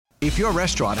If your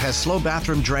restaurant has slow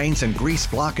bathroom drains and grease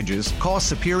blockages, call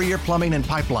Superior Plumbing and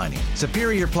Pipelining.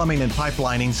 Superior Plumbing and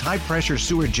Pipelining's high-pressure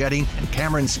sewer jetting and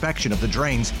camera inspection of the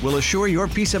drains will assure your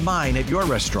peace of mind at your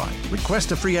restaurant.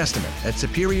 Request a free estimate at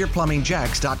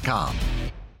SuperiorPlumbingJacks.com.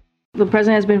 The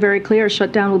president has been very clear, a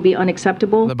shutdown will be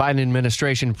unacceptable. The Biden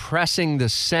administration pressing the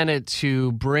Senate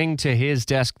to bring to his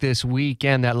desk this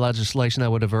weekend that legislation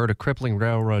that would avert a crippling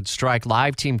railroad strike.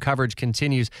 Live team coverage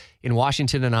continues in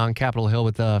Washington and on Capitol Hill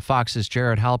with Fox's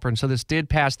Jared Halpern. So this did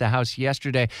pass the House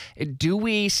yesterday. Do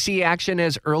we see action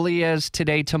as early as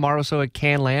today, tomorrow, so it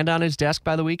can land on his desk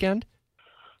by the weekend?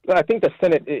 Well, I think the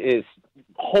Senate is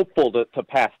hopeful to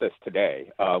pass this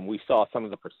today. We saw some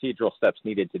of the procedural steps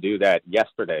needed to do that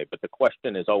yesterday, but the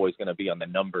question is always going to be on the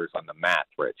numbers, on the math,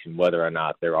 Rich, and whether or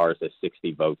not there are the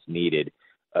 60 votes needed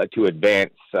to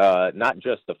advance not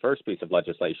just the first piece of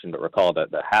legislation, but recall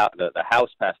that the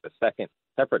House passed a second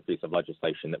separate piece of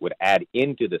legislation that would add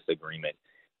into this agreement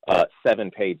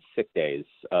 7 paid sick days,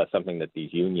 something that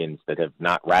these unions that have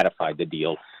not ratified the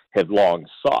deal have long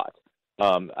sought.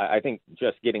 I think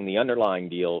just getting the underlying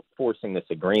deal, forcing this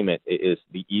agreement is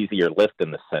the easier lift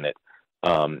in the Senate.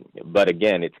 But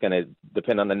again, it's going to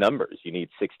depend on the numbers. You need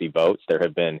 60 votes. There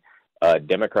have been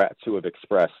Democrats who have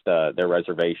expressed their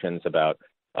reservations about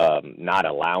not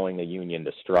allowing a union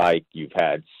to strike. You've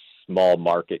had small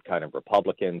market kind of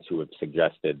Republicans who have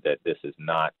suggested that this is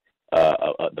not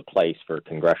the place for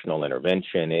congressional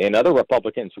intervention, and other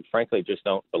Republicans who frankly just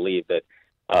don't believe that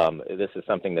this is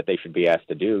something that they should be asked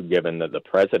to do, given the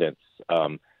president's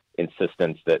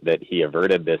insistence that he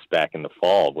averted this back in the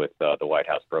fall with the White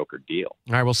House brokered deal.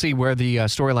 All right, we'll see where the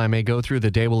storyline may go through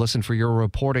the day. We'll listen for your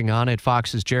reporting on it.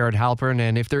 Fox's Jared Halpern.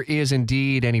 And if there is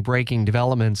indeed any breaking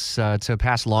developments to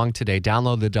pass along today,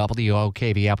 download the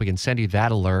WOKV app. We can send you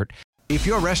that alert. If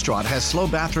your restaurant has slow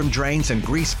bathroom drains and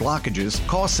grease blockages,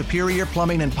 call Superior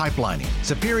Plumbing and Pipelining.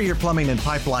 Superior Plumbing and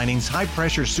Pipelining's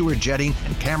high-pressure sewer jetting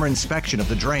and camera inspection of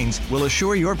the drains will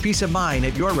assure your peace of mind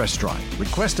at your restaurant.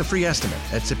 Request a free estimate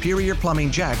at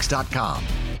SuperiorPlumbingJacks.com.